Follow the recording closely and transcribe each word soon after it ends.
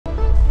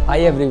Hi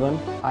everyone,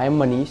 I am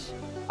Manish.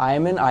 I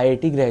am an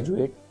IIT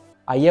graduate.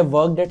 I have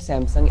worked at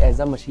Samsung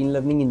as a machine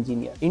learning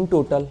engineer. In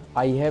total,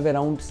 I have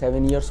around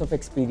 7 years of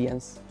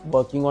experience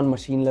working on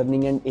machine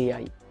learning and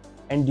AI.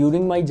 And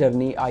during my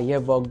journey, I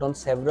have worked on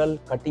several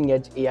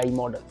cutting-edge AI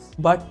models.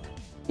 But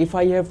if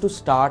I have to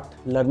start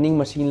learning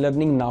machine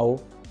learning now,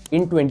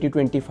 in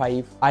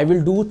 2025, I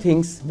will do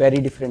things very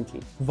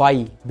differently.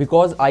 Why?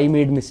 Because I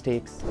made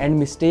mistakes and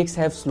mistakes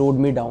have slowed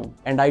me down,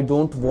 and I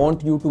don't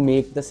want you to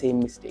make the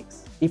same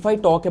mistakes. If I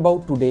talk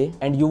about today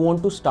and you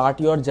want to start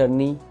your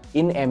journey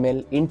in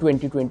ML in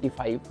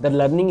 2025, the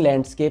learning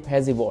landscape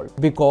has evolved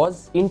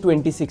because in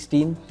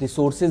 2016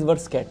 resources were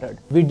scattered.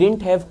 We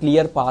didn't have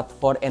clear path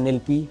for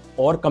NLP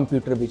or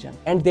computer vision,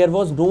 and there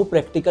was no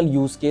practical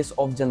use case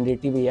of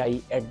generative AI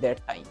at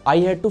that time. I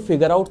had to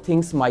figure out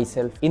things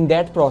myself. In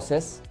that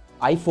process,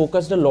 I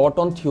focused a lot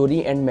on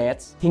theory and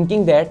maths,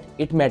 thinking that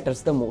it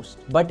matters the most.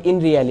 But in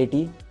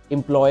reality,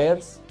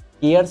 employers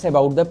cares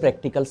about the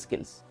practical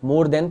skills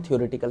more than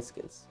theoretical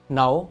skills.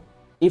 Now,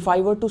 if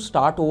I were to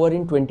start over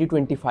in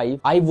 2025,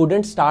 I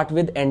wouldn't start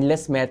with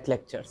endless math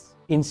lectures.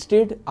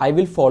 Instead, I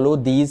will follow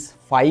these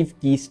 5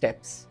 key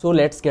steps. So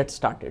let's get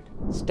started.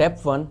 Step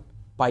 1,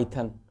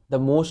 Python, the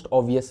most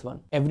obvious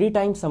one. Every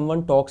time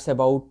someone talks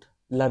about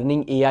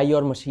learning AI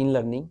or machine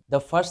learning, the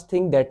first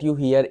thing that you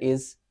hear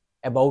is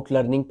about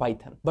learning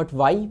Python. But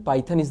why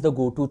Python is the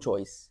go-to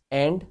choice?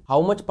 And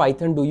how much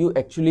Python do you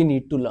actually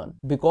need to learn?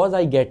 Because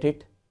I get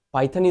it,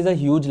 Python is a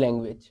huge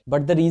language.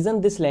 But the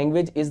reason this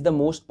language is the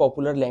most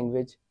popular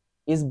language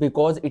is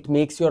because it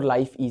makes your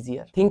life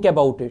easier. Think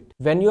about it.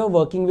 When you are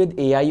working with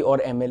AI or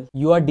ML,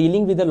 you are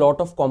dealing with a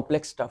lot of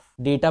complex stuff.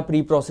 Data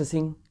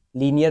pre-processing,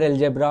 linear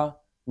algebra,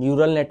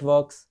 neural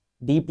networks,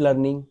 deep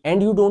learning,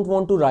 and you don't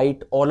want to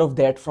write all of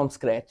that from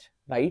scratch,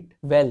 right?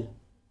 Well,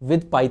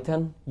 with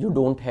Python, you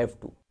don't have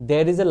to.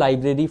 There is a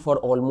library for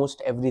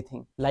almost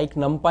everything. Like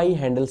Numpy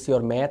handles your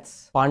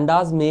maths,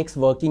 Pandas makes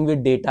working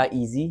with data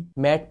easy,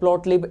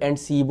 Matplotlib and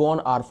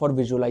Seaborn are for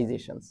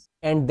visualizations.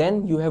 And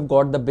then you have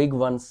got the big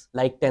ones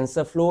like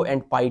TensorFlow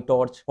and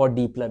PyTorch for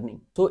deep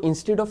learning. So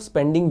instead of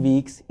spending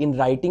weeks in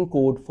writing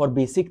code for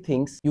basic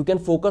things, you can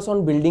focus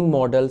on building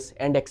models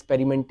and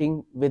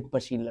experimenting with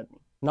machine learning.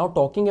 Now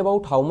talking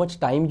about how much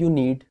time you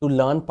need to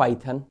learn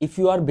Python, if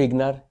you are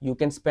beginner, you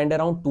can spend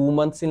around 2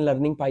 months in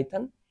learning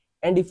Python.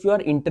 And if you are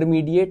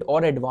intermediate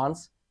or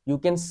advanced, you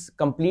can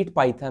complete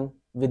Python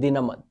within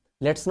a month.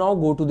 Let's now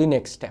go to the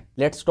next step.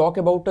 Let's talk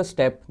about a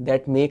step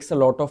that makes a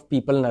lot of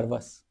people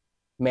nervous.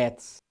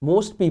 Maths.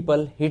 Most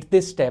people hit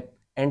this step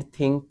and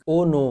think,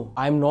 oh no,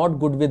 I'm not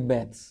good with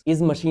maths.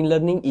 Is machine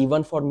learning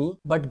even for me?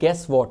 But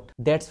guess what?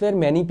 That's where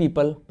many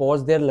people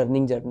pause their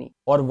learning journey,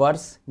 or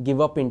worse, give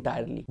up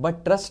entirely.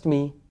 But trust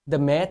me, the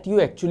math you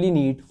actually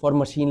need for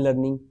machine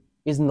learning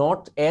is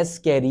not as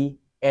scary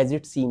as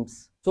it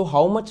seems. So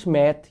how much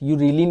math you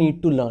really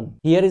need to learn?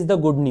 Here is the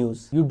good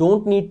news. You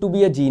don't need to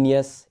be a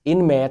genius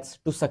in maths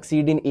to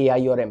succeed in AI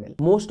or ML.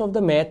 Most of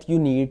the math you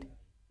need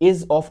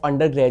is of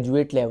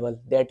undergraduate level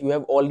that you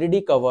have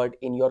already covered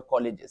in your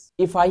colleges.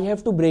 If I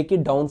have to break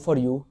it down for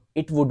you,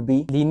 it would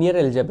be linear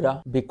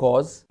algebra,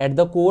 because at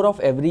the core of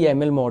every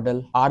ML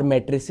model are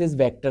matrices,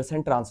 vectors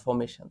and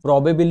transformations.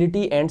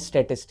 Probability and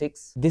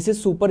statistics. This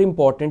is super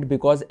important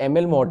because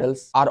ML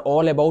models are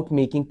all about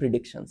making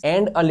predictions,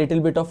 and a little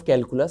bit of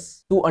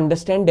calculus to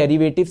understand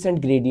derivatives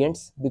and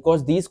gradients,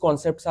 because these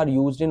concepts are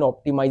used in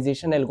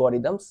optimization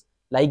algorithms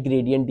like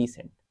gradient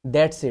descent.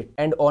 That's it.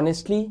 And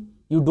honestly,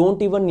 you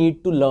don't even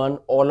need to learn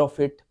all of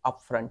it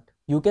upfront.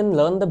 You can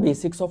learn the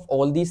basics of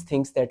all these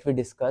things that we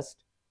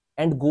discussed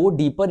and go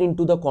deeper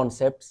into the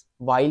concepts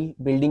while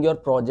building your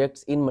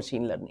projects in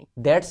machine learning.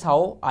 That's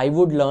how I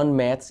would learn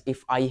maths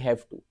if I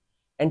have to.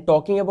 And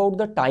talking about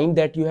the time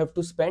that you have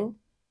to spend,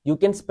 you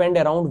can spend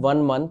around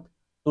 1 month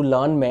to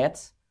learn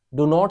maths.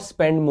 Do not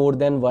spend more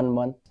than 1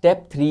 month.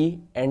 Step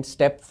 3 and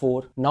step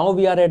 4. Now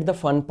we are at the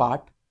fun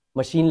part,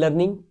 machine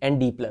learning and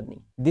deep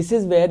learning. This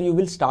is where you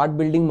will start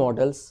building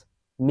models,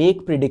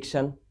 make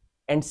prediction,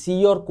 and see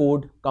your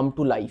code come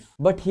to life.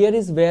 But here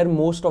is where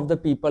most of the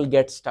people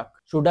get stuck.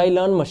 Should I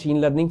learn machine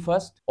learning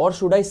first, or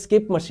should I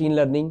skip machine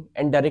learning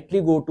and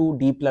directly go to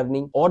deep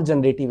learning or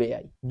generative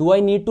AI? Do I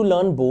need to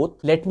learn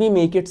both? Let me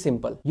make it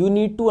simple. You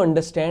need to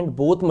understand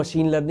both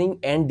machine learning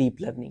and deep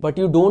learning, but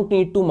you don't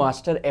need to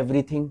master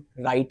everything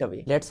right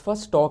away. Let's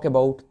first talk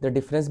about the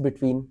difference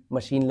between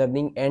machine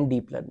learning and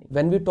deep learning.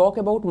 When we talk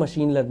about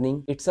machine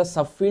learning, it's a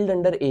subfield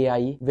under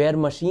AI where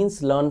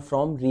machines learn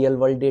from real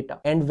world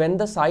data. And when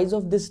the size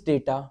of this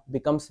data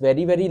becomes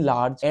very, very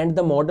large and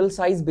the model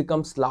size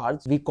becomes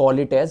large, we call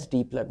it as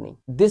deep learning.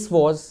 This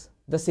was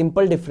the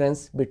simple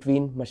difference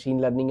between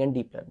machine learning and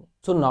deep learning.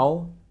 So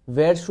now,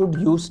 where should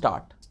you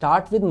start?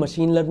 Start with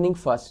machine learning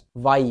first.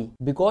 Why?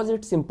 Because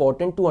it's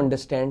important to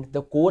understand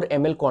the core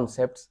ML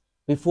concepts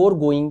before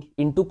going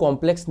into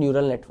complex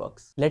neural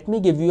networks. Let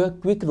me give you a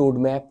quick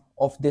roadmap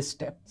of this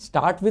step.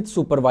 Start with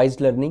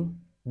supervised learning.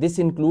 This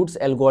includes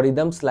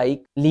algorithms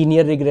like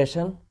linear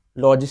regression,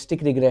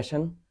 logistic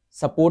regression,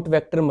 support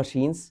vector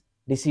machines,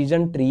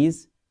 decision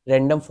trees,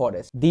 random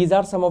forest. These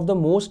are some of the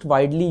most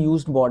widely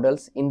used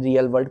models in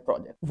real-world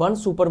projects.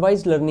 Once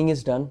supervised learning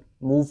is done,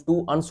 move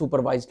to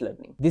unsupervised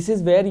learning. This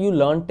is where you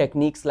learn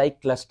techniques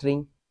like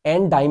clustering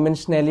and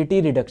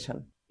dimensionality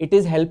reduction. It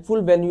is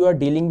helpful when you are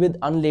dealing with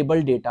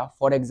unlabeled data,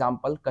 for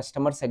example,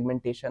 customer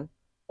segmentation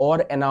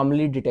or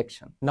anomaly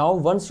detection. Now,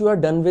 once you are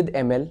done with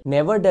ML,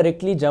 never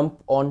directly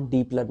jump on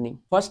deep learning.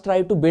 First,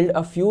 try to build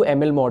a few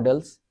ML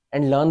models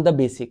and learn the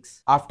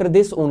basics. After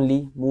this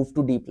only, move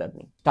to deep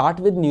learning. Start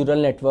with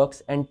neural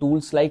networks and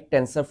tools like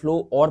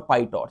TensorFlow or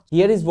PyTorch.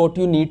 Here is what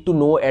you need to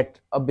know at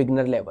a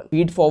beginner level.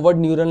 Feed-forward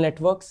neural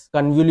networks,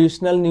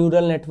 convolutional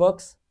neural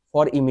networks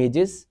for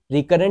images,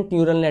 recurrent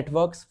neural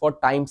networks for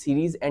time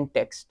series and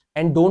text.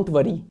 And don't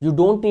worry, you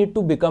don't need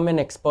to become an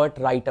expert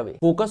right away.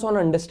 Focus on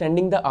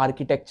understanding the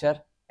architecture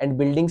and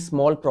building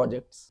small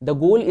projects. The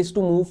goal is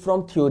to move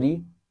from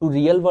theory to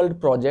real-world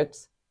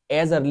projects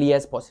as early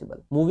as possible.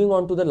 Moving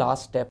on to the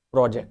last step,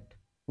 project.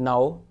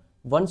 Now,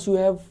 once you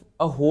have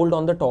a hold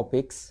on the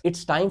topics,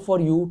 it's time for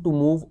you to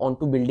move on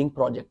to building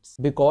projects,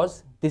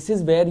 because this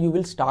is where you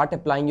will start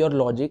applying your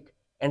logic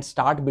and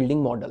start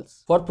building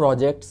models. For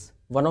projects,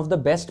 one of the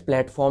best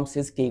platforms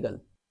is Kaggle.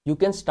 You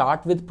can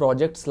start with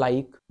projects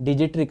like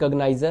digit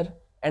recognizer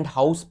and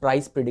house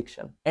price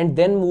prediction, and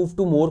then move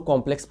to more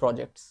complex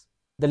projects.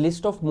 The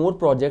list of more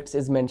projects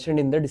is mentioned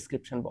in the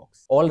description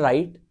box.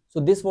 Alright, so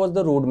this was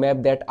the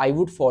roadmap that I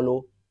would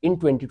follow in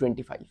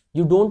 2025.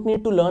 You don't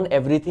need to learn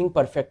everything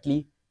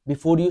perfectly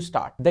before you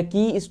start. The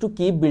key is to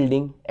keep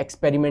building,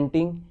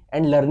 experimenting,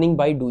 and learning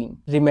by doing.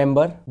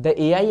 Remember,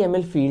 the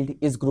AI/ML field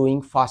is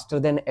growing faster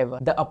than ever.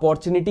 The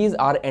opportunities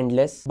are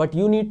endless, but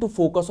you need to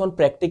focus on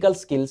practical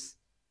skills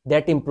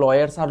that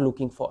employers are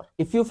looking for.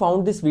 If you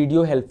found this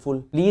video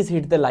helpful, please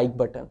hit the like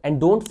button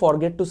and don't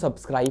forget to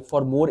subscribe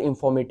for more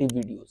informative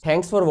videos.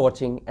 Thanks for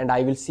watching, and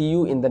I will see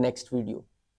you in the next video.